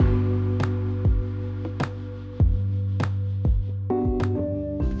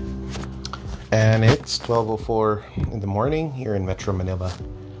And it's 12:04 in the morning here in Metro Manila.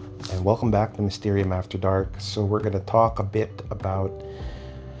 And welcome back to Mysterium After Dark. So we're going to talk a bit about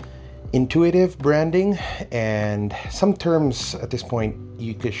intuitive branding and some terms at this point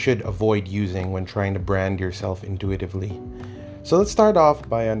should avoid using when trying to brand yourself intuitively. So let's start off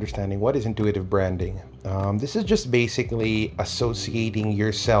by understanding what is intuitive branding. This is just basically associating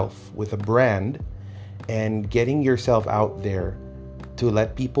yourself with a brand and getting yourself out there to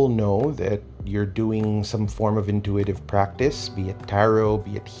let people know that you're doing some form of intuitive practice, be it tarot,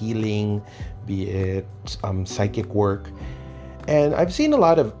 be it healing, be it psychic work. And I've seen a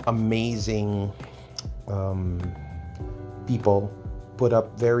lot of amazing people put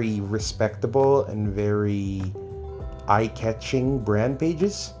up very respectable and very eye-catching brand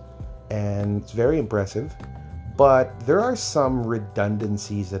pages, and it's very impressive. But there are some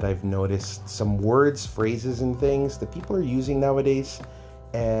redundancies that I've noticed, some words, phrases, and things that people are using nowadays.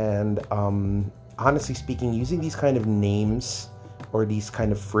 And honestly speaking, using these kind of names or these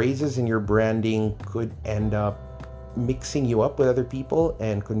kind of phrases in your branding could end up mixing you up with other people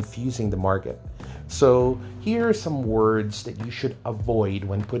and confusing the market. So here are some words that you should avoid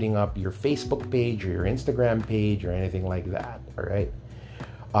when putting up your Facebook page or your Instagram page or anything like that. All right.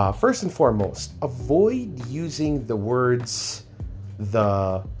 First and foremost, avoid using the words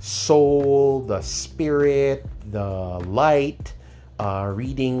the soul, the spirit, the light,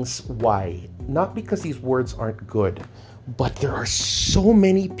 readings. Why? Not because these words aren't good, but there are so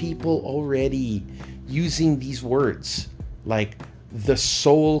many people already using these words, like the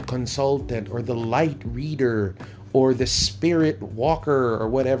soul consultant or the light reader or the spirit walker or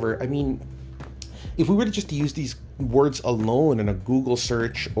whatever. I mean, if we were to just use these words alone in a Google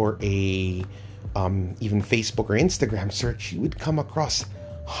search or a even Facebook or Instagram search, you would come across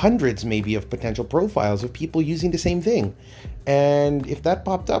hundreds maybe of potential profiles of people using the same thing. And if that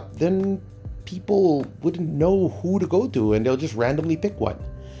popped up, then people wouldn't know who to go to and they'll just randomly pick one.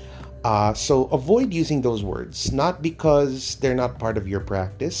 So avoid using those words, not because they're not part of your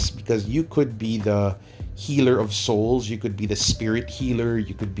practice, because you could be the healer of souls, you could be the spirit healer,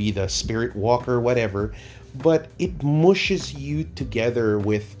 you could be the spirit walker, whatever, but it mushes you together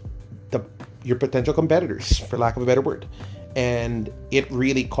with your potential competitors, for lack of a better word. And it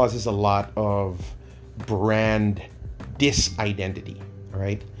really causes a lot of brand disidentity. All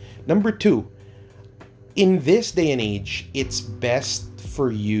right. Number two, in this day and age, it's best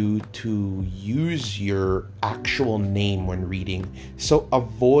for you to use your actual name when reading. So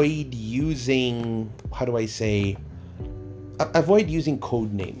avoid using, avoid using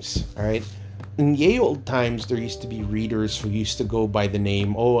code names. All right. In ye old times, there used to be readers who used to go by the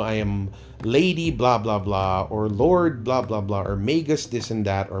name, oh, I am Lady blah blah blah, or Lord blah blah blah, or Magus this and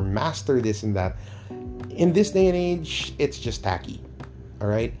that, or Master this and that. In this day and age, it's just tacky. All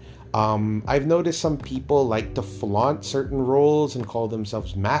right. I've noticed some people like to flaunt certain roles and call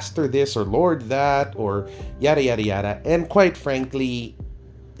themselves Master this or Lord that or yada yada yada. And quite frankly,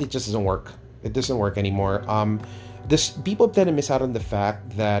 it just doesn't work. It doesn't work anymore. People tend to miss out on the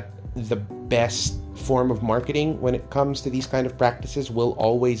fact that the best form of marketing when it comes to these kind of practices will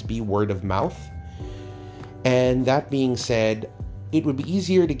always be word of mouth. And that being said, it would be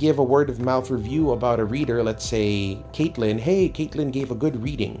easier to give a word of mouth review about a reader, let's say Caitlin. Hey, Caitlin gave a good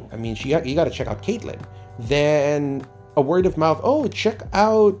reading. I mean, you got to check out Caitlin. Then a word of mouth. Oh, check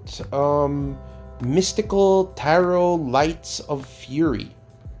out Mystical Tarot Lights of Fury,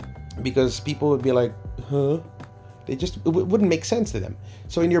 because people would be like, huh? It wouldn't make sense to them.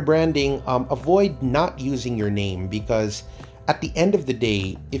 So in your branding, avoid not using your name, because at the end of the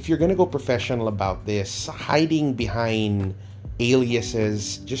day, if you're going to go professional about this, hiding behind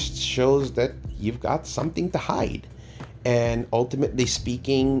aliases just shows that you've got something to hide. And ultimately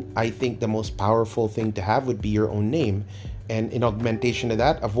speaking, I think the most powerful thing to have would be your own name. And in augmentation of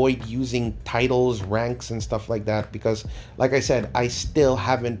that, avoid using titles, ranks, and stuff like that, because like I said, I still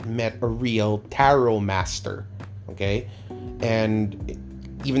haven't met a real tarot master. Okay? And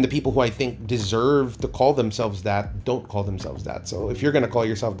even the people who I think deserve to call themselves that don't call themselves that. So if you're going to call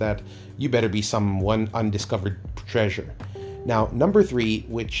yourself that, you better be some undiscovered treasure. Now, number three,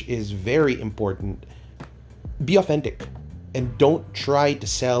 which is very important, be authentic and don't try to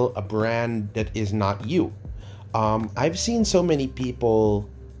sell a brand that is not you. I've seen so many people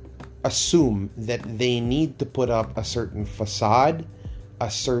assume that they need to put up a certain facade, a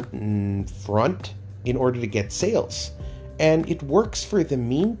certain front in order to get sales. And it works for the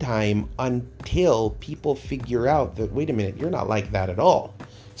meantime until people figure out that, wait a minute, you're not like that at all.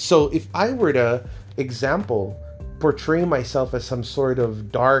 So if I were to, portray myself as some sort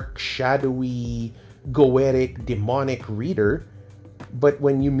of dark, shadowy, goetic, demonic reader, But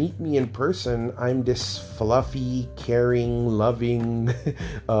when you meet me in person, I'm this fluffy, caring, loving,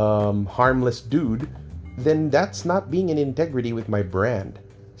 harmless dude. Then that's not being in integrity with my brand.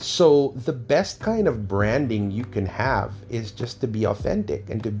 So the best kind of branding you can have is just to be authentic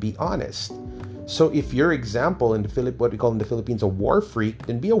and to be honest. So if your example in what we call in the Philippines a war freak,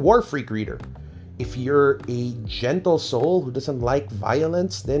 then be a war freak reader. If you're a gentle soul who doesn't like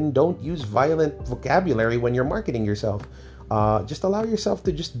violence, then don't use violent vocabulary when you're marketing yourself. Just allow yourself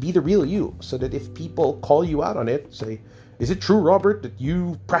to just be the real you, so that if people call you out on it, say, "Is it true, Robert, that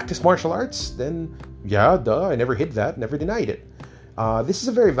you practice martial arts?" Then, yeah, duh, I never hid that, never denied it. This is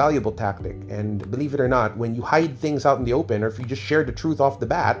a very valuable tactic, and believe it or not, when you hide things out in the open, or if you just share the truth off the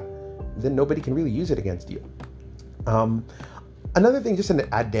bat, then nobody can really use it against you. Another thing, just an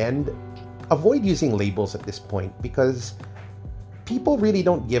addend, avoid using labels at this point, because people really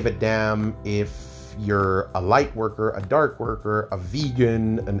don't give a damn if you're a light worker, a dark worker, a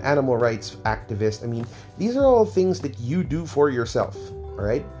vegan, an animal rights activist. I mean, these are all things that you do for yourself, all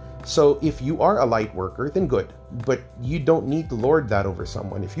right? So if you are a light worker, then good. But you don't need to lord that over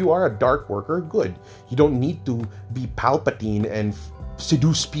someone. If you are a dark worker, good. You don't need to be Palpatine and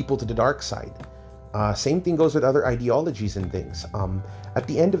seduce people to the dark side. Same thing goes with other ideologies and things. At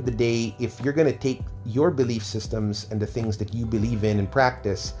the end of the day, if you're going to take your belief systems and the things that you believe in and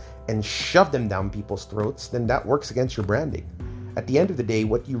practice and shove them down people's throats, then that works against your branding. At the end of the day,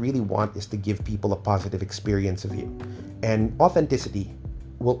 what you really want is to give people a positive experience of you. And authenticity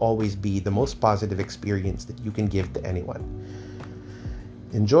will always be the most positive experience that you can give to anyone.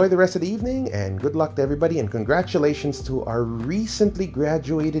 Enjoy the rest of the evening, and good luck to everybody, and congratulations to our recently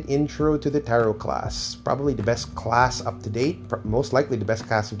graduated Intro to the Tarot class. Probably the best class up to date, most likely the best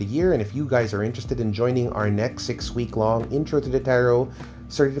class of the year, and if you guys are interested in joining our next 6-week-long Intro to the Tarot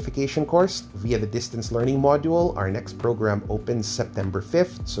certification course via the distance learning module, our next program opens September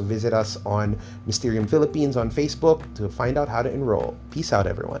 5th, so visit us on Mysterium Philippines on Facebook to find out how to enroll. Peace out,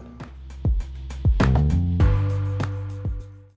 everyone.